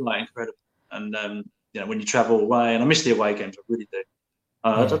it was incredible. And when you travel away, and I miss the away games, I really do.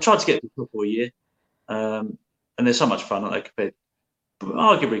 I tried to get to the all year, and they're so much fun, aren't they,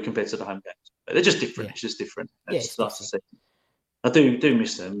 arguably compared to the home games. But they're just different. Yeah. It's just different. It's nice to see. I do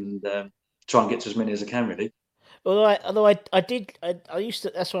miss them, and try and get to as many as I can, really. Although I used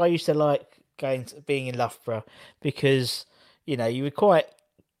to. That's why I used to like being in Loughborough, because you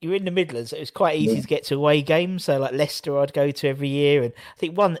were in the Midlands. It was quite easy to get to away games. So like Leicester, I'd go to every year, and I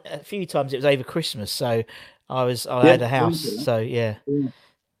think a few times it was over Christmas. So I had a house. So yeah. And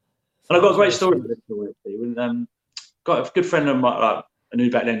I've got a great story with Leicester. Got a good friend of mine, I knew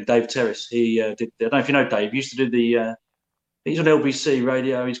back then, Dave Terrace. He did. I don't know if you know Dave. He used to do he's on LBC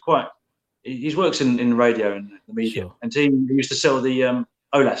radio. He works in radio and the media, and he used to sell the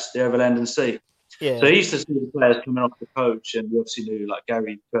OLAS, the Overland and Sea. Yeah. So he used to see the players coming off the coach, and we obviously knew like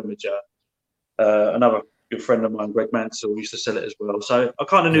Gary Bermager, another good friend of mine, Greg Mansell, used to sell it as well. So I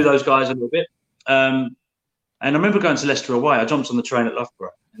kind of knew those guys a little bit. And I remember going to Leicester away. I jumped on the train at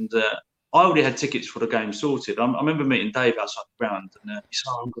Loughborough, and I already had tickets for the game sorted. I remember meeting Dave outside the ground, and he said,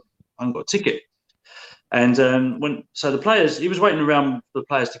 I haven't got a ticket. And the players, he was waiting around for the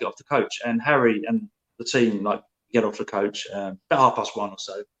players to get off the coach, and Harry and the team like get off the coach about 1:30 or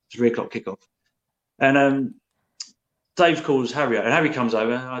so, 3 o'clock kickoff. And Dave calls Harry out, and Harry comes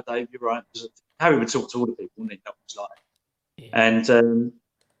over. Hi, Dave, you're right. Harry would talk to all the people, wouldn't he? That was like. Yeah.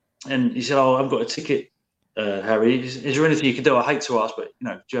 And he said, I haven't got a ticket, Harry. Is there anything you can do? I hate to ask, but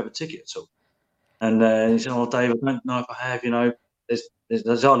do you have a ticket at all? And he said, Dave, I don't know if I have.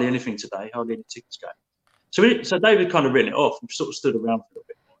 There's hardly anything today, hardly any tickets going. So David kind of written it off and sort of stood around for a little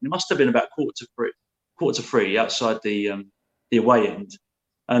bit more. And it must have been about quarter to three outside the away end,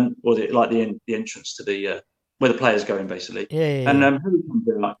 the entrance to the where the players go in, basically. Yeah. And Harry comes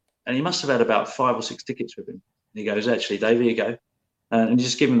out, and he must have had about 5 or 6 tickets with him. And he goes, actually, Dave, here you go. And you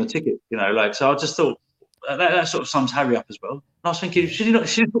just give him the ticket, So I just thought that sort of sums Harry up as well. And I was thinking, should he not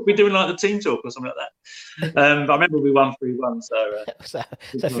be doing like the team talk or something like that? But I remember we won 3-1, so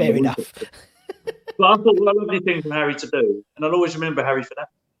fair enough. But I thought, what a lovely thing for Harry to do, and I'll always remember Harry for that.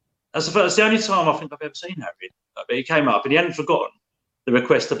 That's the only time I think I've ever seen Harry. But he came up, and he hadn't forgotten the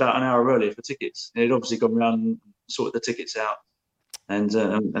request about an hour earlier for tickets. And he'd obviously gone around and sorted the tickets out, and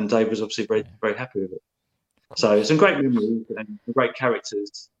Dave was obviously very, very happy with it. So some great memories and great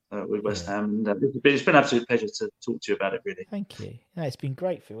characters with West Ham. And it's been an absolute pleasure to talk to you about it, really. Thank you. No, it's been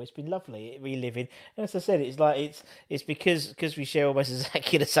great, Phil. It's been lovely reliving. And as I said, it's because we share almost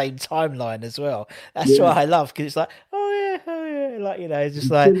exactly the same timeline as well. That's what I love, because it's like, oh yeah, like it's just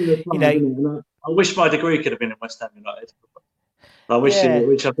like I wish my degree could have been in West Ham United. I wish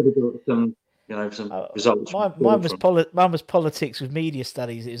I could have got some. Some results. Mine was politics with media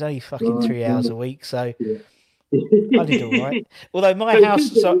studies. It was only fucking 3 hours a week, so I did all right. Although my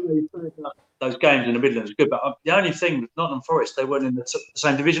house, those games in the Midlands were good, but the only thing with Nottingham Forest, they weren't in the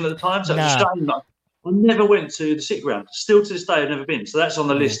same division at the time, so it was a shame. I never went to the City Ground. Still to this day, I've never been. So that's on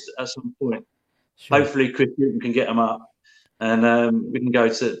the list at some point. Sure. Hopefully, Chris Newton can get them up, and we can go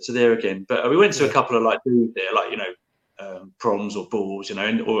to there again. But we went to a couple of do there, proms or balls,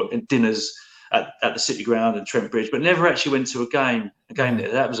 or dinners at the City Ground and Trent Bridge, but never actually went to a game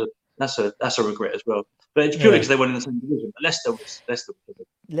there. That's a regret as well. But it's purely because they weren't in the same division. But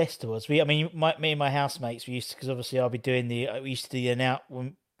Leicester was. Me and my housemates, we used to, because obviously we used to do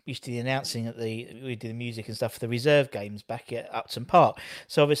the announcing we do the music and stuff for the reserve games back at Upton Park.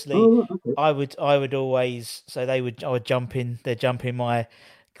 So obviously I would always, I would jump in my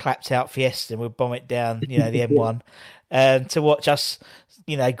clapped out Fiesta and we'd bomb it down, the M1, to watch us,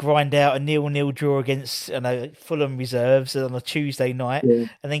 grind out a 0-0 draw against Fulham reserves on a Tuesday night, and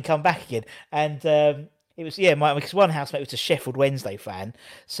then come back again. And it was because one housemate was a Sheffield Wednesday fan,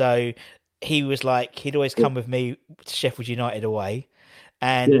 so he was like, he'd always come with me to Sheffield United away.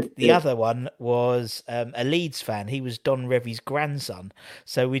 And the other one was a Leeds fan. He was Don Revie's grandson,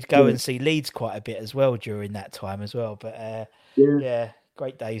 so we'd go and see Leeds quite a bit as well during that time as well. But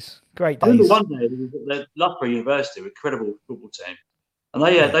great days. I remember one day it was at Loughborough University, an incredible football team, and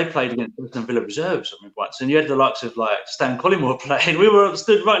they played against Western Villa reserves. I mean, once, and you had the likes of Stan Collymore playing. We were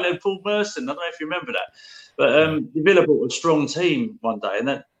stood right there, Paul Merson. I don't know if you remember that, but Villa brought a strong team one day, and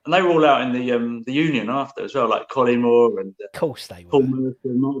they were all out in the Union after as well, like Collymore and of course they were. Paul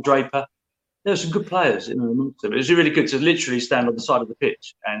Merson, Mark Draper. There were some good players, amongst them. It was really good to literally stand on the side of the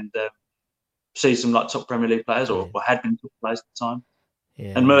pitch and see some top Premier League players or had been top players at the time.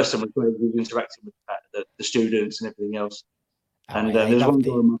 Yeah. And Merson was great. He was interacting with the students and everything else. And there's one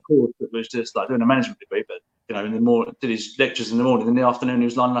guy on my course that was just doing a management degree, but in the morning, did his lectures in the morning. In the afternoon, he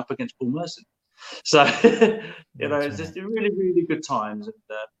was lining up against Paul Merson. So it's just really, really good times. And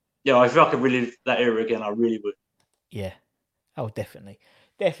if I could relive that era again, I really would. Yeah. Oh, definitely.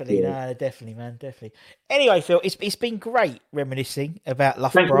 Definitely, no, definitely, man, definitely. Anyway, Phil, it's been great reminiscing about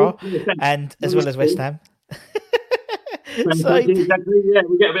Loughborough and as well as West Ham. Exactly. Yeah,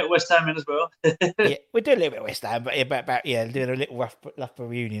 we get a bit of West Ham in as well. We do a little bit of West Ham, but doing a little Loughborough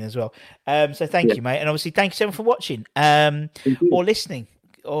reunion as well. So thank you, mate, and obviously thank you so much for watching or listening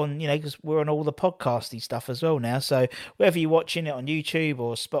on, because we're on all the podcasty stuff as well now. So whether you're watching it on YouTube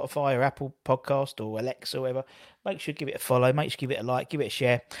or Spotify or Apple Podcast or Alexa or whatever, make sure to give it a follow, make sure to give it a like, give it a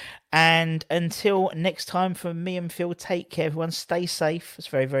share. And until next time, from me and Phil, take care, everyone. Stay safe. It's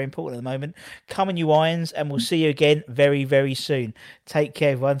very, very important at the moment. Come on, you irons, and we'll see you again very, very soon. Take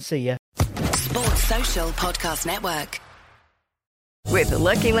care, everyone. See ya. Sports Social Podcast Network. With the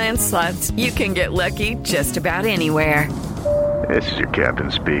Lucky Land Slots, you can get lucky just about anywhere. This is your captain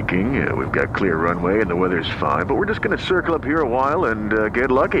speaking. We've got clear runway and the weather's fine, but we're just going to circle up here a while and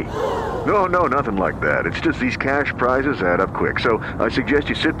get lucky. No, nothing like that. It's just these cash prizes add up quick. So I suggest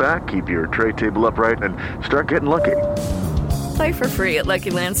you sit back, keep your tray table upright, and start getting lucky. Play for free at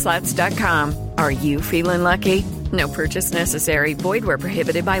LuckyLandSlots.com. Are you feeling lucky? No purchase necessary. Void where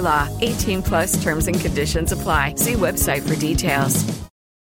prohibited by law. 18+ terms and conditions apply. See website for details.